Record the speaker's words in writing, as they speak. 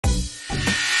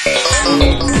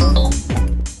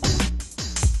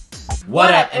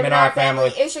What up, M&R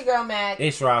family? It's your girl, Mag.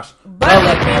 It's Rosh. But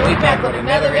look, man, we back with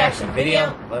another reaction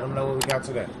video. Let them know what we got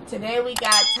today. Today we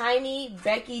got TINI,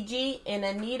 Becky G, and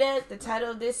Anitta. The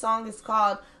title of this song is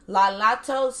called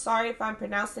Loto. Sorry if I'm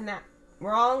pronouncing that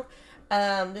wrong.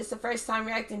 This is the first time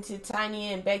reacting to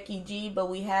TINI and Becky G, but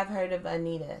we have heard of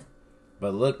Anitta.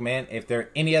 But look, man, if there are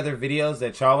any other videos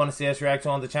that y'all want to see us react to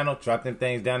on the channel, drop them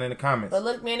things down in the comments. But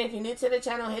look, man, if you're new to the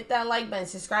channel, hit that like button,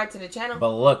 subscribe to the channel. But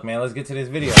look, man, let's get to this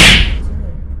video.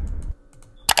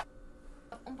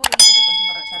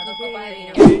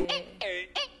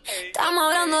 Estamos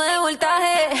hablando de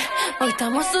voltaje, hoy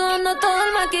estamos sudando todo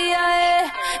el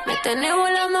maquillaje. Me tenés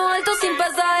volando alto sin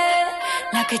pasaje.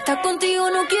 La que está contigo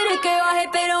no quiere que baje,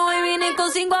 pero hoy vine con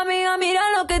 5 amigas, mira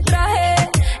lo que traje.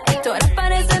 Esto ahora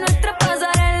parece nuestra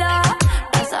pasarela.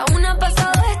 Pasa una,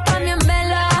 pasa dos, está bien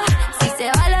vela. Si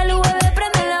se va la luz, bebé,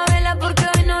 prende la vela, porque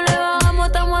hoy no le bajamos,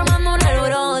 estamos armando un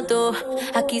alboroto.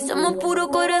 Aquí somos puros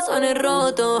corazones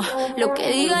rotos. Lo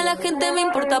que diga la gente me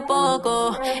importa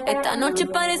poco. Esta noche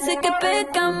parece que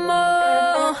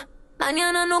pecamos.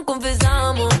 Mañana nos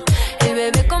confesamos. El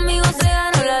bebé conmigo se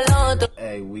ganó la loto.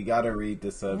 Hey, we gotta read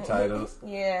the subtitles.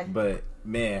 Yeah. But,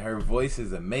 man, her voice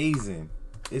is amazing.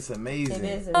 It's amazing.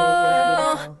 It is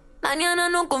amazing. Mañana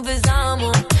nos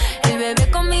confesamos. El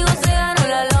bebé conmigo se ganó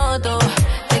la loto.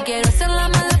 Te quiero hacer la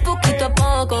mala poquito a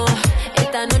poco.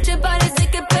 Esta noche parece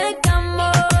que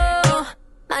pecamos.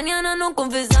 Mañana nos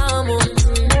confesamos.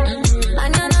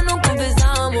 Mañana nos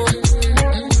confesamos.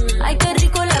 Ay, qué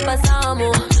rico la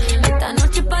pasamos. Esta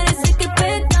noche parece que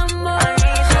pecamos.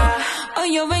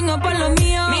 Hoy yo vengo por lo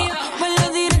mío. Vuelo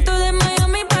directo de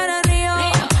Miami para Río.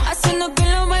 Haciendo que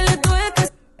lo baile tú es que...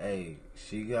 Hey,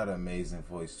 she got an amazing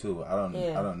voice too. I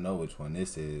don't know which one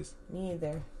this is. Me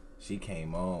either. She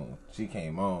came on. She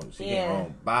came on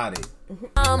body.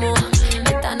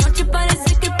 Esta noche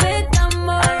parece que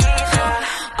pecamos.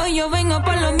 Hoy yo vengo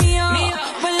por lo mío.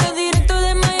 Vuelo directo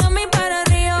de Miami para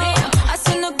Río.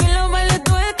 Haciendo que lo baile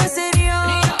tú es que serio.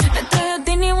 Le traje a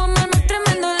TINI, voy a armar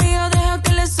tremendo lío. Deja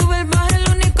que le sube el bajo, es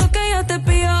lo único que yo te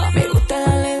pido. Me gusta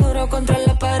darle duro contra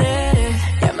la pared.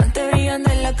 Diamantes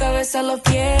brillando en la cabeza a los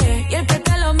pies. Y el que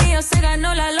está lo mío se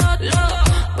ganó la loto.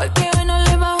 Porque hoy no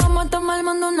le bajamos, estamos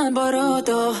armando un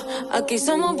alboroto. Aquí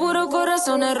somos puros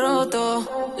corazones rotos.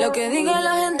 Lo que diga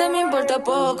la gente me importa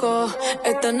poco.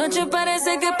 Esta noche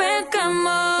parece que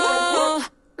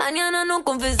pecamos. Mañana nos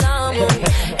confesamos.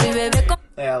 El bebé con...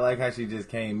 Hey, I like how she just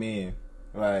came in.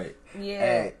 Like,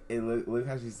 Yeah. hey, look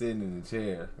how she's sitting in the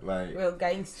chair. Like, Real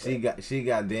gangster. she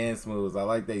got dance moves. I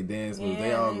like they dance moves.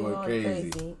 They all going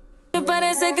crazy.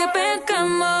 Parece que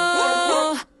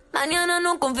pecamos. Mañana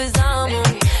nos confesamos.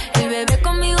 El bebé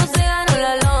conmigo se ganó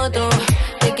la loto.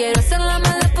 Te quiero hacer la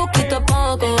mala poquito a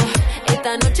poco.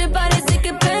 Esta noche parece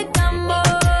que pecamos.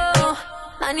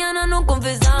 Mañana nos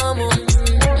confesamos.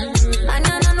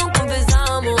 Mañana nos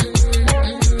confesamos.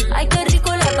 Ay, qué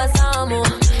rico la pasamos.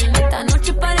 Esta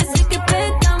noche parece que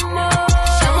pecamos.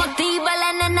 Se motiva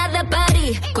la nena de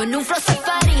París con un flow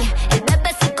safari. El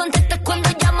bebé se contesta cuando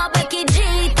llama a Becky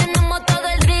G. Tenemos todo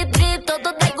el drip,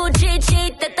 todo de Gucci.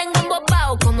 Te tengo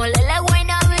embobado como la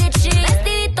guayna bichi.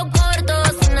 Vestidito corto,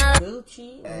 sin nada.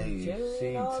 Hey,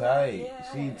 she tight.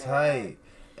 She tight.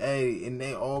 Hey, and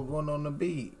they all going on the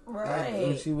beat. Right.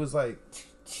 And she was like,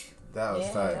 that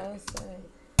was tight. That was tight.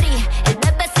 El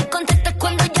bebé se contesta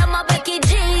cuando llama a Becky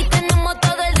G. Tenemos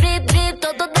todo el drip,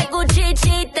 todo de Gucci.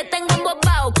 Te tengo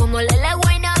embobado como la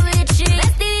guayna bichi.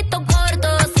 Vestidito corto,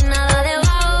 sin nada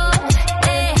debajo.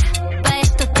 Pa'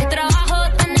 esto este trabajo.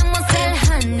 Tenemos el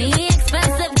honey,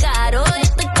 expensive caro.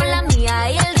 Estoy con la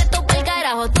mía y el resto pa'l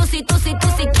carajo. Tú si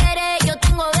quieres, yo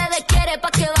tengo bebé quiere.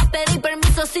 Pa' que vas a pedir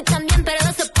permiso, sí también, pero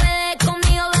no se puede.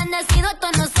 Conmigo bendecido, esto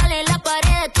no sale en la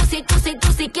pared. Tú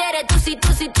si quieres, tú si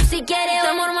quieres.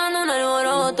 Estamos armando un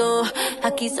alboroto.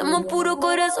 Aquí somos puros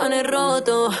corazones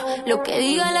rotos. Lo que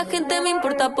diga la gente me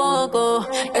importa poco.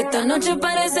 Esta noche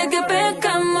parece que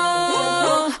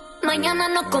pecamos. Mañana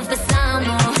nos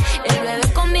confesamos. El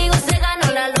bebé conmigo se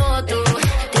ganó la loto.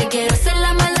 Te quiero hacer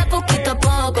la mala poquito a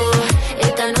poco.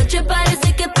 Esta noche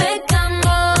parece que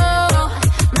pecamos.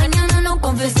 Mañana nos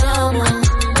confesamos.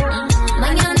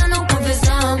 Mañana nos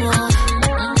confesamos.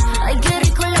 Ay, qué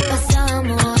rico la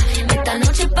pasamos. Esta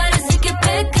noche parece que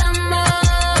pecamos.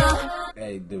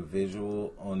 Hey, the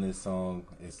visual on this song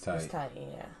is tight. It's tight,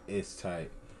 yeah. It's tight.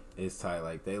 It's tight.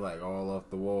 Like, they like all off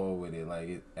the wall with it.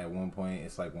 Like, at one point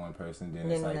it's like one person, then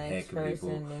it's like heck of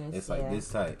people. It's like this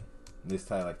tight. This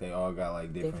tight, like they all got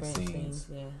like different scenes.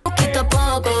 Yeah. Poquito a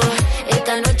poco,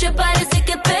 esta noche parece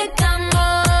que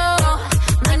pecamos.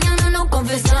 Mañana nos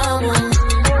confesamos.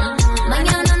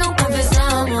 Mañana nos confesamos.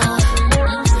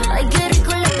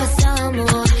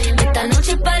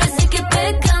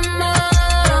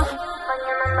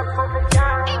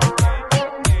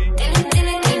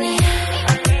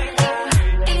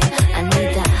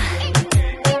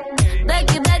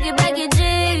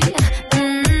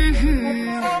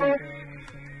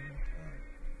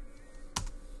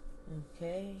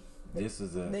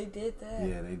 They did that.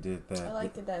 Yeah, they did that. I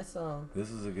liked that song.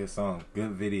 This was a good song.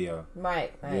 Good video.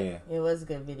 Right. Yeah. It was a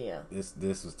good video.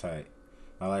 This was tight.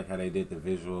 I like how they did the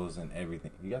visuals and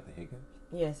everything. You got the hiccups?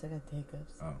 Yes, I got the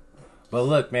hiccups. Oh. But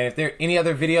look, man, if there are any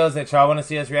other videos that y'all want to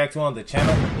see us react to on the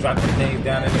channel, drop them things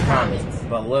down in the comments.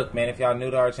 But look, man, if y'all new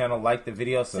to our channel, like the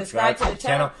video, subscribe to the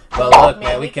channel. But look,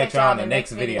 man, we catch y'all on the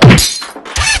next video.